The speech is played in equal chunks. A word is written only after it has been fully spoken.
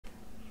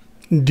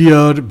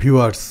Dear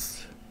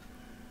viewers,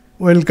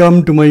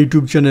 welcome to my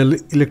YouTube channel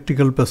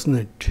Electrical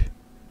Passionate.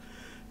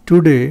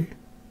 Today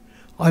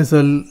I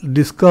shall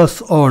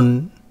discuss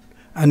on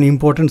an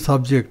important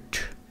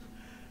subject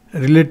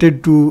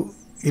related to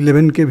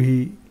 11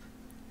 kV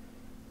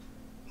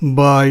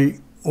by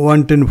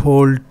 110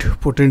 volt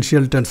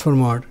potential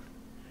transformer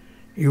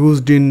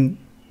used in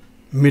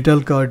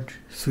metal card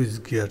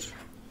switchgear.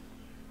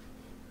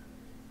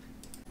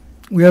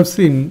 We have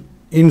seen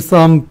in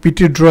some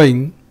PT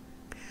drawing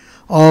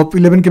of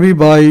 11 kV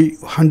by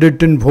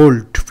 110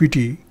 volt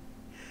PT,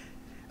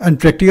 and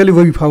practically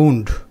we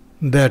found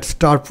that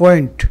start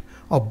point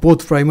of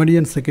both primary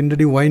and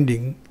secondary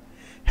winding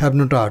have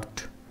not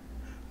earth.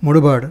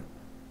 Moreover,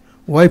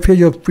 Y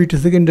phase of PT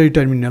secondary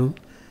terminal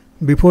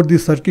before the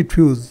circuit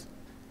fuse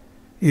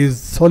is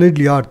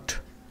solidly earth.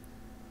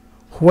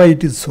 Why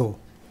it is so?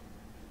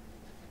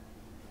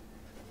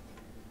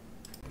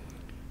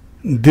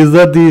 These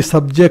are the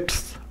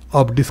subjects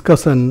of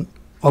discussion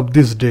of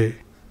this day.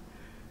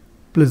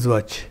 Please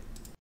watch.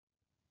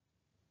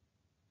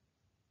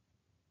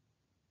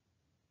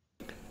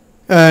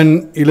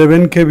 An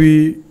 11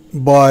 kV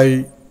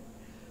by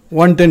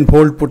 110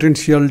 volt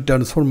potential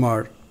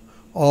transformer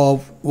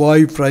of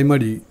Y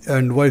primary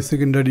and Y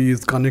secondary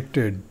is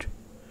connected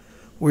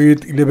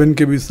with 11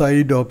 kV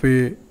side of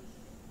a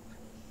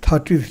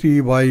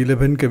 33 by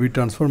 11 kV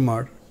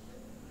transformer.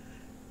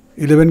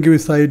 11 kV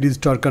side is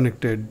star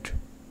connected.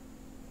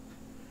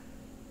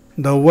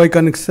 The Y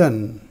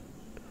connection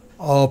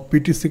of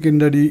PT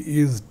secondary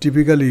is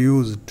typically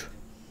used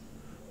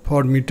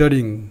for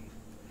metering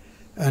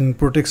and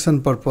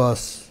protection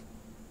purpose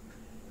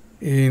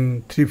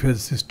in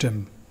three-phase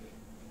system.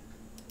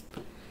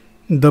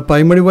 The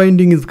primary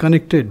winding is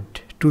connected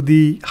to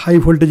the high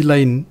voltage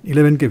line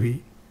 11 kV,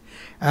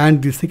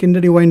 and the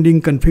secondary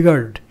winding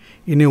configured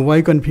in a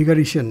Y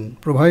configuration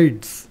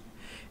provides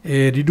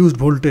a reduced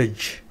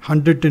voltage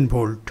 110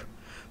 volt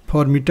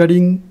for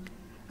metering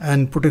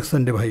and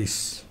protection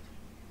device.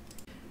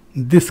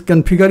 This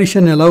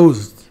configuration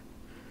allows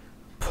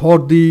for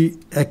the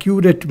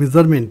accurate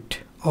measurement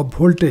of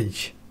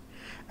voltage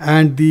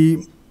and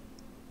the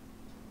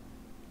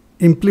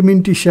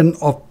implementation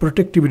of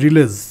protective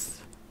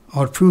relays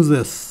or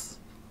fuses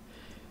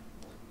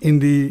in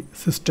the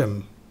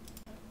system.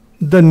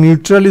 The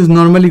neutral is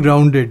normally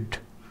grounded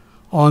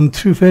on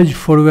three-phase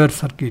four-wire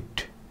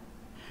circuit.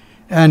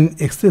 An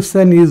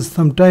exception is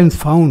sometimes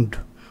found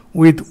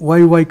with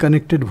YY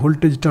connected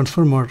voltage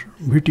transformer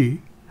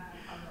VT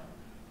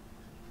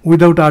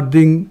without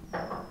earthing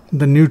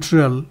the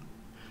neutral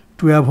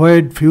to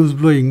avoid fuse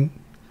blowing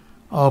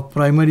of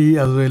primary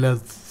as well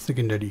as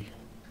secondary.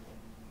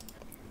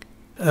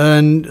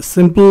 And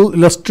simple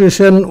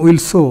illustration will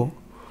show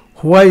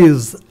why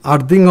is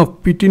earthing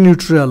of PT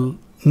neutral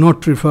not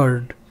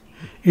preferred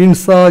in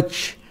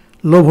such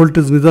low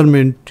voltage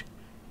measurement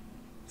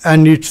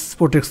and its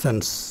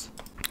protections.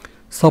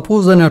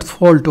 Suppose an earth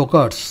fault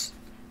occurs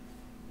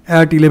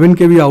at 11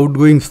 kV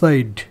outgoing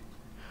side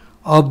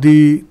of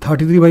the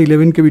 33 by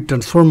 11 kV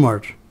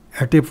transformer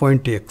at a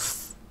point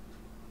X.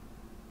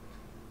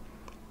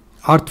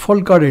 Earth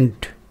fault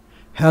current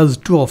has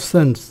two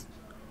options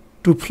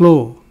to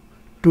flow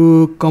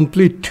to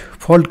complete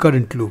fault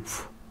current loop.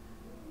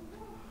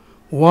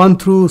 One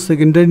through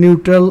secondary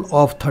neutral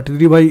of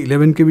 33 by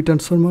 11 kV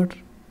transformer.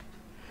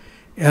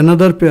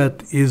 Another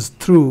path is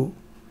through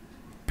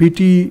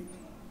PT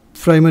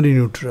primary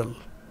neutral.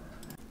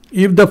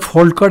 If the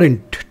fault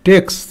current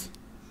takes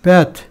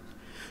path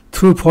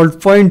through fault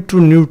point to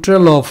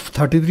neutral of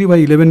 33 by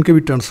 11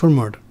 kV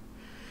transformer,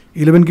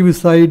 11 kV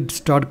side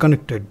start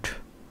connected.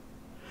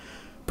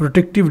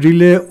 Protective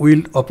relay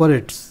will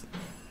operate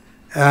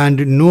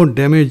and no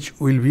damage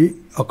will be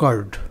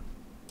occurred.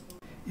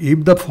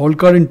 If the fault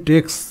current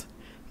takes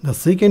the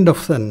second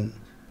option,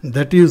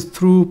 that is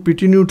through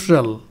PT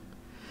neutral,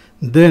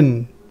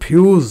 then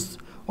fuse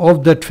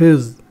of that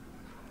phase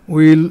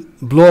will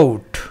blow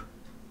out.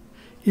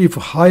 If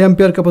high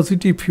ampere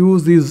capacity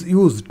fuse is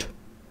used,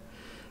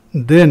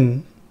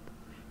 then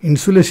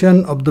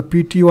insulation of the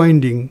PT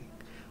winding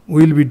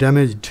will be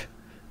damaged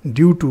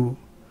due to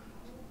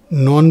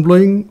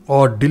non-blowing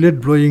or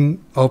delayed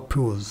blowing of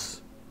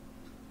fuse.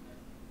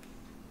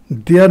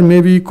 There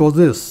may be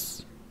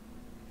causes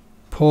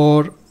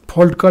for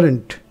fault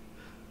current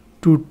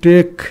to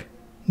take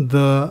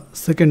the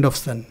second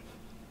option.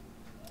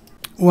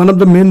 One of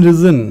the main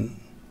reasons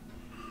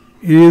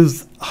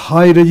is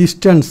high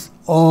resistance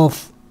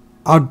of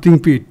earthing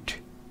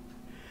pit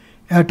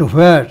at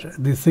where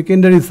the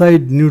secondary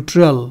side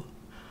neutral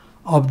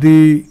of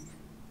the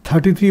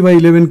 33 by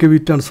 11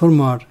 kV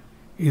transformer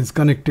is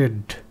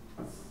connected.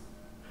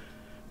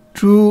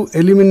 To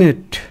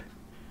eliminate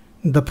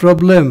the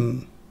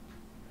problem,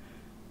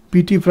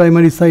 PT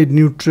primary side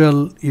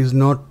neutral is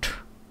not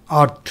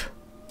earth.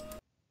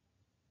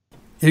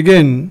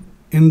 Again,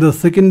 in the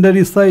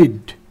secondary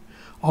side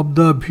of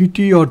the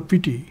VT or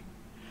PT,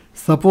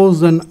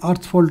 suppose an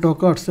earth fault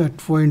occurs at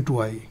point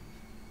Y.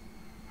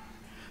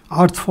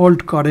 Earth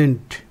fault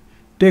current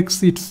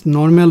takes its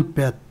normal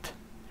path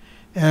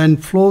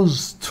and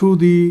flows through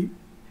the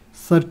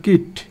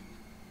circuit,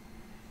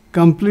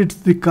 completes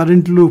the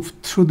current loop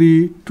through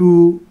the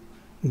two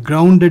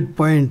grounded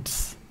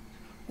points,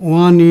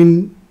 one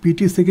in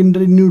PT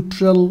secondary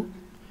neutral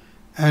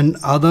and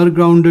other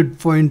grounded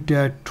point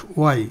at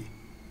Y,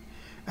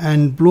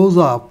 and blows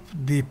up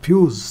the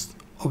fuse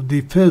of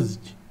the phase,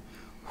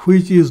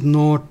 which is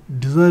not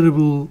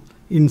desirable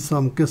in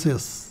some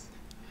cases,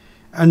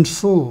 and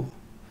so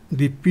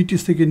the PT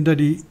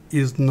secondary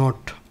is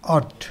not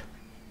earth.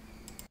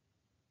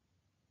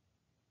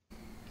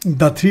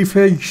 The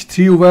three-phase,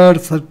 three-wire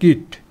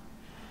circuit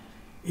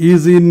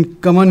is in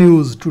common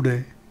use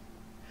today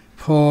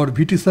for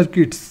VT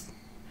circuits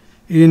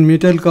in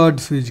metal card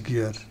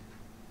switchgear.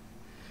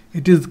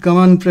 It is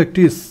common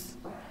practice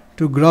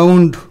to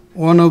ground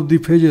one of the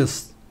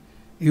phases,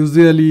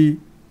 usually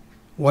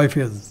Y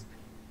phase.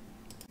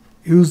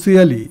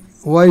 Usually,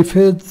 Y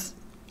phase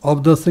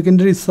of the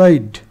secondary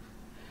side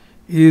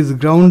is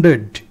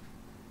grounded,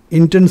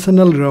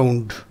 intentional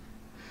ground,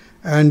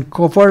 and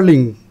copper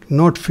link,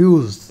 not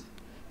fuse,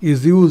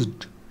 is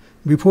used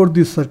before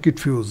the circuit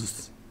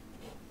fuses.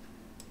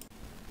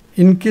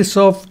 In case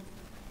of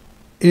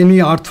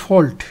any earth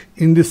fault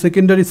in the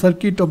secondary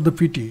circuit of the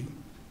PT,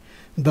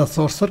 the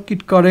short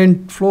circuit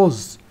current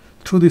flows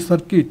through the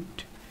circuit,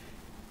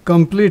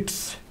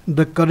 completes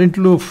the current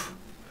loop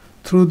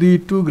through the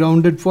two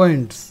grounded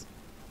points,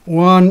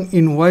 one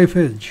in Y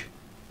phase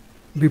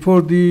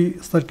before the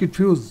circuit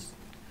fuse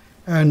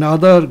and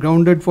other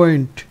grounded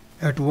point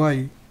at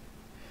Y,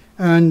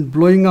 and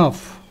blowing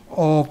off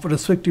of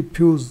respective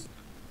fuse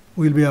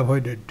will be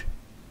avoided.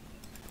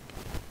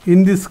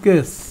 In this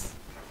case,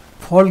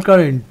 fault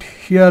current,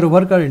 here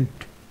overcurrent,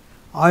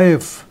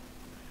 IF,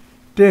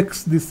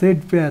 takes the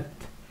said path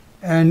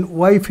and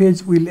Y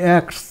phase will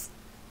act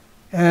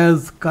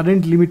as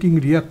current limiting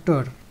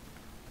reactor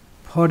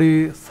for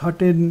a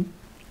certain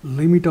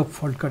limit of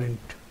fault current.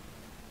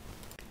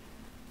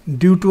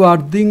 Due to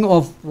earthing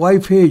of Y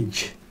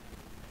phase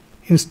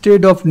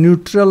instead of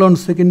neutral on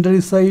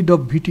secondary side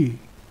of VT,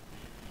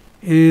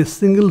 a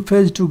single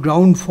phase to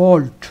ground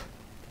fault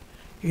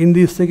in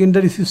the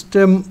secondary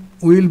system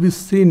will be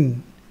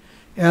seen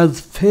as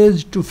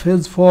phase to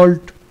phase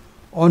fault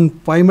on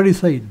primary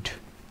side,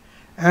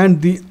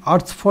 and the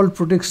earth fault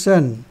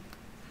protection,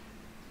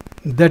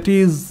 that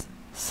is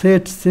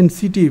set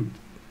sensitive,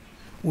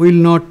 will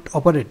not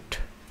operate.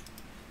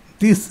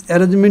 This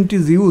arrangement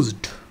is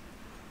used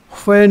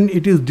when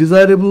it is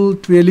desirable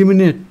to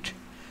eliminate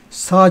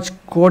such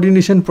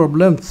coordination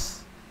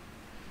problems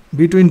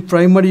between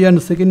primary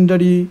and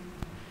secondary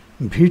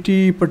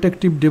VT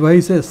protective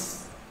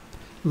devices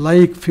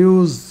like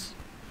fuse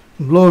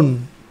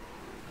blown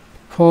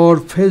for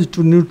phase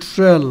to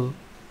neutral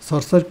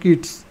short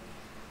circuits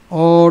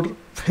or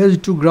phase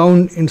to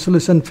ground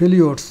insulation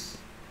failures,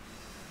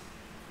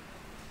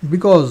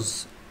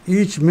 because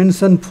each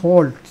mentioned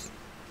fault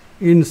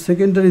in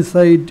secondary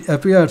side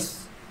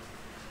appears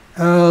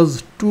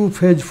as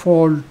two-phase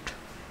fault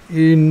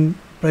in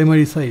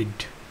primary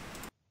side.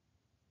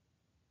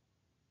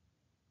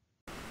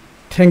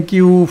 Thank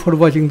you for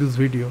watching this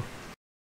video.